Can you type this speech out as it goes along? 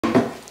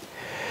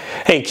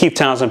Hey, Keith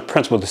Townsend,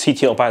 Principal, the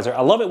CTO Advisor.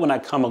 I love it when I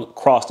come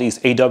across these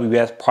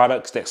AWS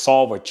products that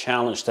solve a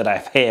challenge that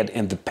I've had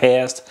in the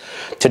past.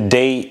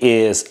 Today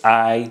is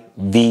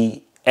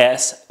IVS,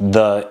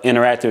 the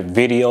Interactive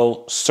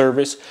Video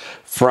Service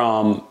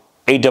from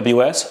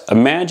AWS.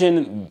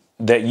 Imagine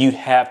that you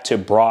have to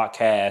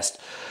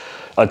broadcast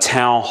a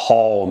town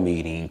hall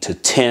meeting to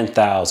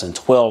 10,000,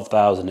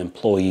 12,000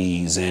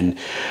 employees, and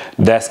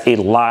that's a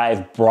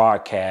live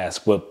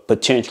broadcast with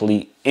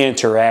potentially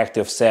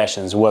interactive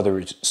sessions, whether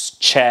it's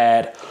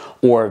chat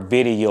or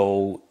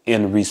video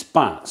in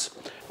response.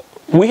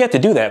 We had to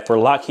do that for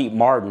Lockheed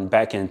Martin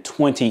back in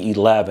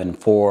 2011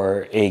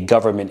 for a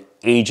government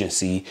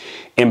agency.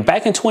 And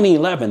back in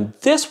 2011,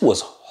 this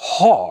was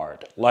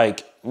hard.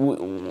 Like,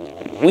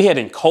 we had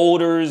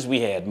encoders,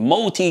 we had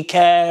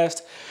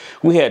multicast,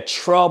 we had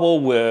trouble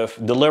with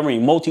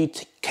delivering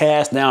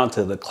multicast down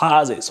to the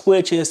closet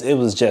switches. It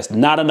was just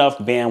not enough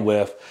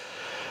bandwidth,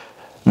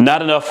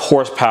 not enough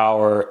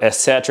horsepower,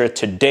 etc.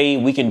 Today,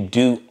 we can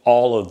do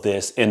all of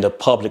this in the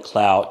public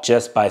cloud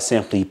just by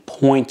simply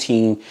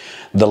pointing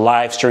the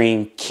live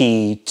stream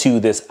key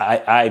to this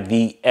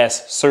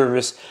IVS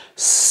service,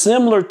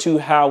 similar to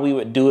how we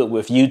would do it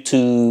with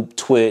YouTube,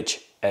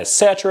 Twitch,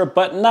 etc.,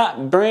 but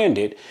not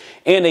branded,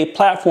 in a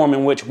platform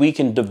in which we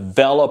can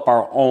develop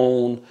our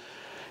own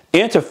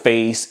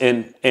interface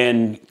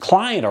and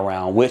client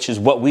around, which is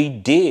what we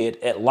did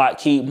at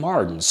Lockheed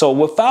Martin. So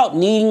without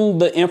needing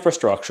the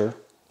infrastructure,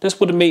 this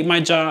would have made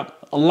my job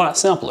a lot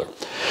simpler.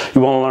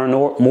 You want to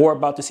learn more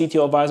about the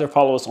CTO Advisor?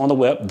 Follow us on the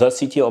web,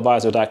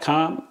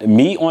 thectoadvisor.com.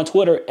 Me on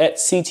Twitter at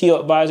CTO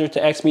Advisor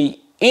to ask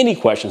me any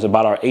questions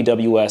about our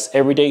AWS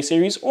Everyday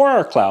series or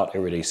our Cloud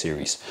Everyday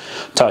series.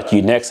 Talk to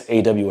you next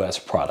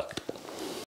AWS product.